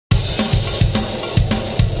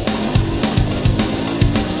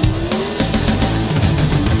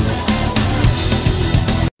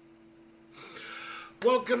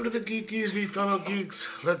Welcome to the Geek Easy, fellow geeks.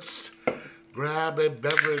 Let's grab a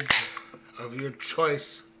beverage of your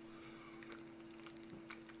choice,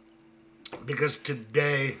 because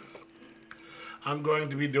today I'm going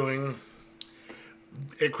to be doing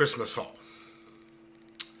a Christmas haul.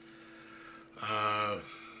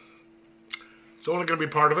 It's only going to be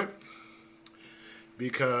part of it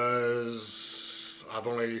because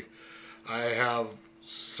I have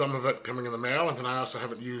some of it coming in the mail, and then I also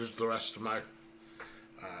haven't used the rest of my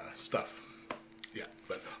stuff yet.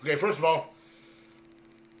 But okay, first of all,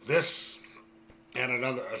 this and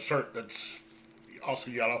a shirt that's also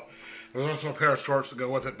yellow. There's also a pair of shorts to go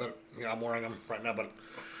with it, but I'm wearing them right now, but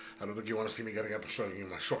I don't think you want to see me getting up and showing you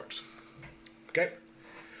my shorts. Okay.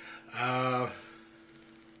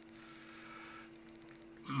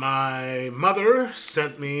 My mother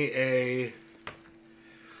sent me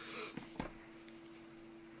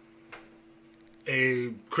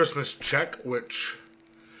a Christmas check, which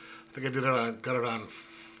I think I got it on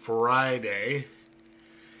Friday,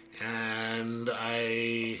 and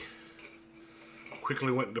I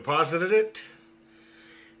quickly went and deposited it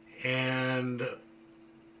and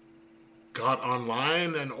got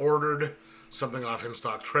online and ordered something off In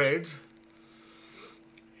Stock Trades,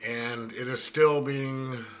 and it is still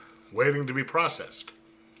waiting to be processed.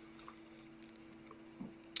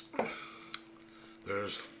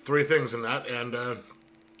 There's 3 things in that, and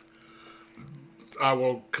I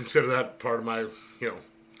will consider that part of my,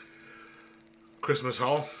 Christmas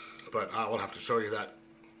haul, but I will have to show you that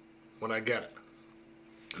when I get it.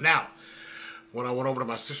 Now, when I went over to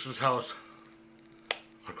my sister's house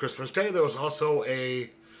on Christmas Day, there was also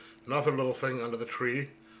another little thing under the tree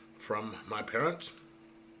from my parents,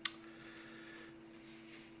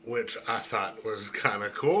 which I thought was kind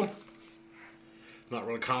of cool. Not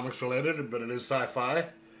really comics related, but it is sci-fi.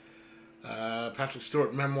 Patrick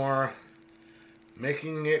Stewart memoir,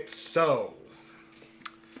 Making It So,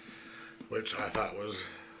 which I thought was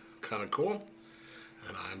kind of cool,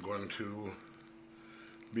 and I'm going to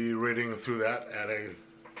be reading through that at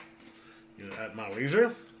my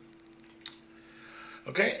leisure.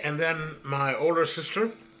 Okay, and then my older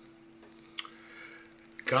sister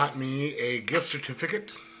got me a gift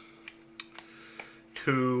certificate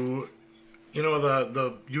to,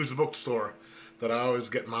 the used bookstore that I always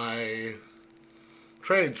get my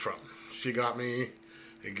trades from. She got me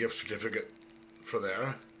a gift certificate for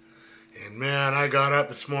there. And man, I got up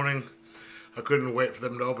this morning. I couldn't wait for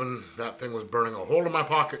them to open. That thing was burning a hole in my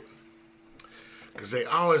pocket, because they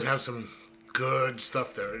always have some good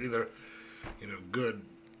stuff there. Either, good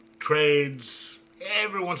trades.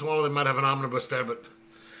 Every once in a while they might have an omnibus there, but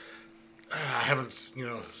I haven't,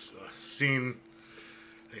 seen,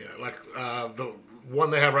 the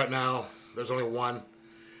one they have right now. There's only one,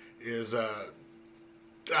 is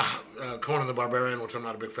Conan the Barbarian, which I'm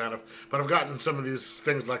not a big fan of. But I've gotten some of these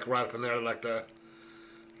things right up in there, like the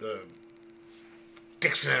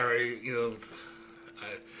dictionary,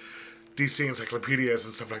 DC encyclopedias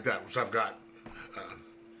and stuff like that, which I've got.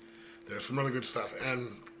 There's some really good stuff,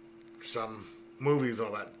 and some movies and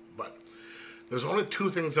all that. But there's only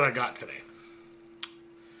 2 things that I got today,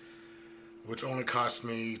 which only cost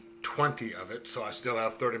me 20 of it, so I still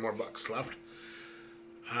have 30 more bucks left.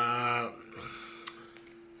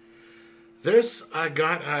 This I'd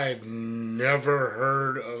never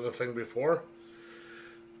heard of the thing before,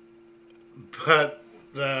 but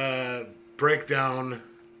the breakdown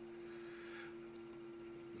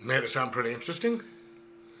made it sound pretty interesting.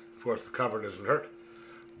 Of course, the cover doesn't hurt.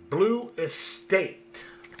 Blue Estate.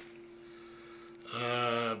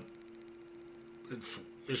 It's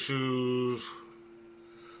issues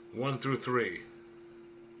 1 through 3.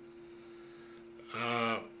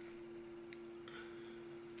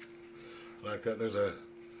 Like that, there's a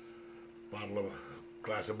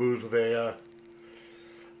glass of booze with a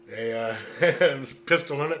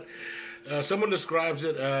pistol in it. Someone describes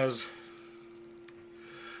it as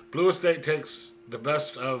Blue Estate takes the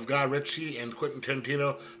best of Guy Ritchie and Quentin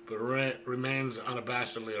Tarantino, but remains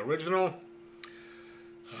unabashedly original.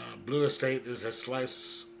 Blue Estate is a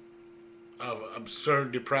slice of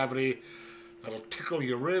absurd depravity that'll tickle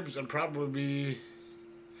your ribs and probably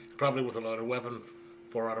with a loaded weapon.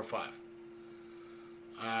 4 out of 5.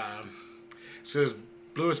 It says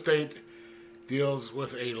Blue Estate deals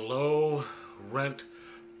with a low-rent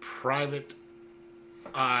private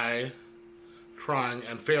eye trying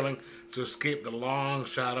and failing to escape the long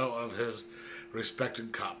shadow of his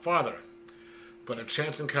respected cop father. But a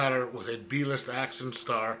chance encounter with a B-list action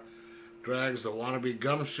star drags the wannabe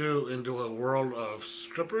gumshoe into a world of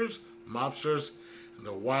strippers, mobsters, and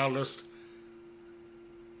the wildest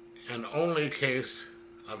and only case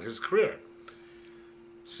of his career.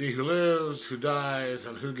 See who lives, who dies,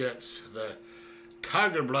 and who gets the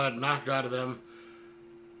tiger blood knocked out of them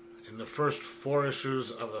in the first 4 issues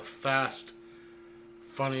of the fast,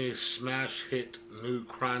 funny, smash hit new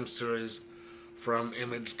crime series from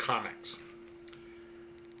Image Comics.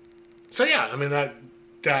 So yeah, I mean that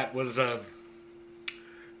was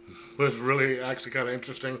really actually kind of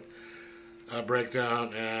interesting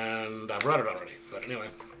breakdown, and I've read it already. But anyway,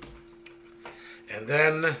 and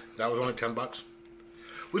then that was only $10,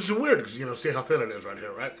 which is weird because see how thin it is right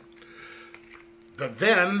here, right? But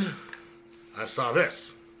then I saw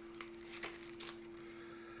this.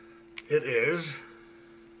 It is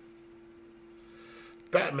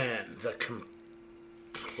Batman: The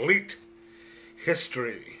Complete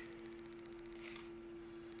History.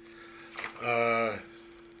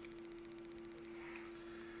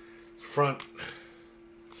 Front,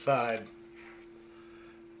 side,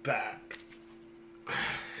 back,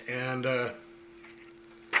 and it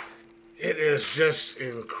is just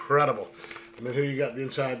incredible. I mean, here you got the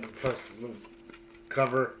inside plus little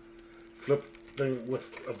cover, flip thing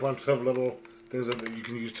with a bunch of little things that you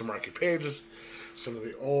can use to mark your pages. Some of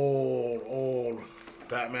the old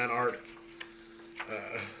Batman art.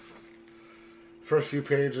 First few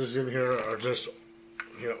pages in here are just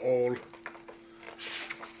old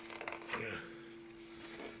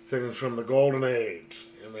things from the Golden Age.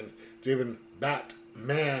 I mean, it's even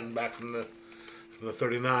Batman back from the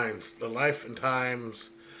 39s. The life and times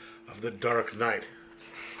of the Dark Knight.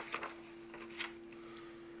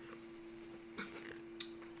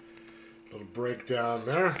 Little breakdown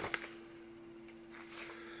there.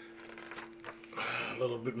 A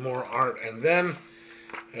little bit more art, and then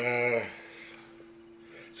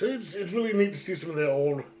so it's really neat to see some of the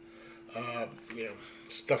old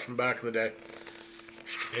stuff from back in the day.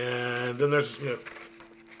 And then there's a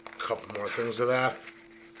couple more things of that.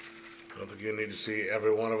 I don't think you need to see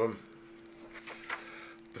every one of them.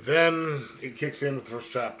 But then it kicks in with the first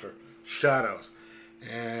chapter, Shadows,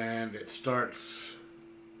 and it starts.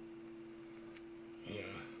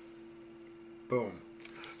 Boom.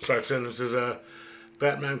 Starts in. This is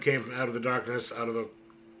Batman came out of the darkness, out of the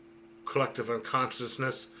collective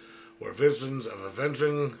unconsciousness, where visions of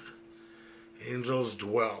avenging angels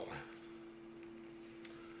dwell.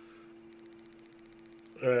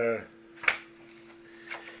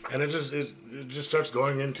 And it just starts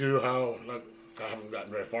going into how, like, I haven't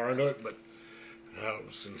gotten very far into it, but how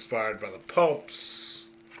it's inspired by the pulps,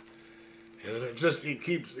 and it just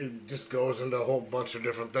goes into a whole bunch of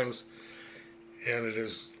different things, and it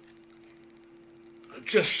is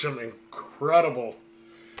just some incredible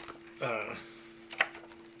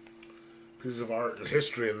pieces of art and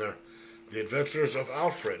history in there. The Adventures of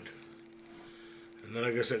Alfred, and then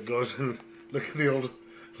I guess it goes and look at the old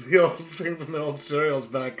thing from the old serials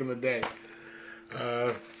back in the day.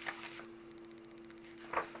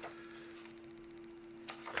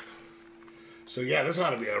 So yeah, this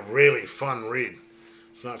ought to be a really fun read.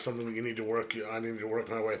 It's not something that you need to work. I need to work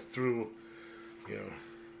my way through,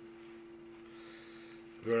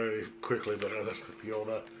 very quickly. But the old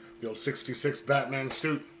 '66 Batman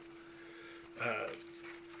suit.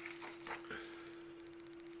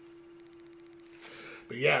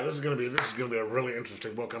 But yeah, this is gonna be a really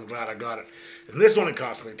interesting book. I'm glad I got it, and this only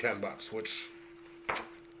cost me $10, which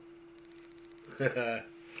the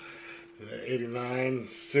 '89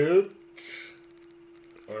 suit,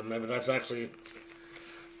 or maybe that's actually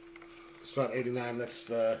it's not '89.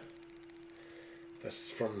 That's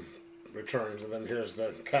from Returns, and then here's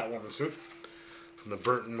the Catwoman suit from the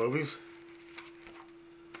Burton movies.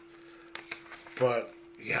 But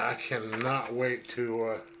yeah, I cannot wait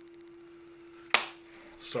to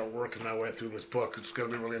start working my way through this book. It's going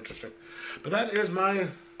to be really interesting. But that is my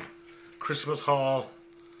Christmas haul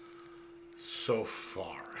so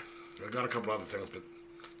far. I got a couple other things, but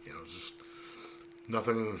just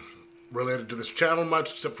nothing related to this channel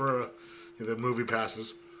much, except for the movie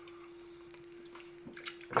passes.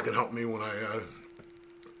 That can help me when I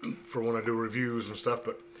do reviews and stuff.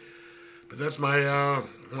 But that's my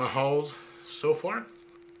my hauls so far,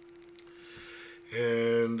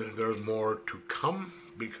 and there's more to come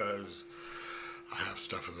because I have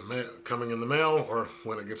stuff in the mail coming in the mail, or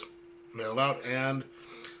when it gets mailed out, and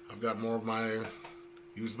I've got more of my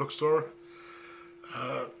used bookstore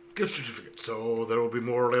gift certificates. So there will be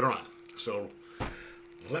more later on. So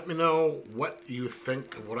let me know what you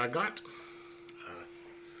think of what I got.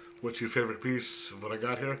 What's your favorite piece of what I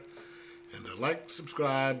got here? And like,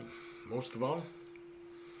 subscribe, most of all,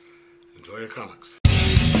 enjoy your comics.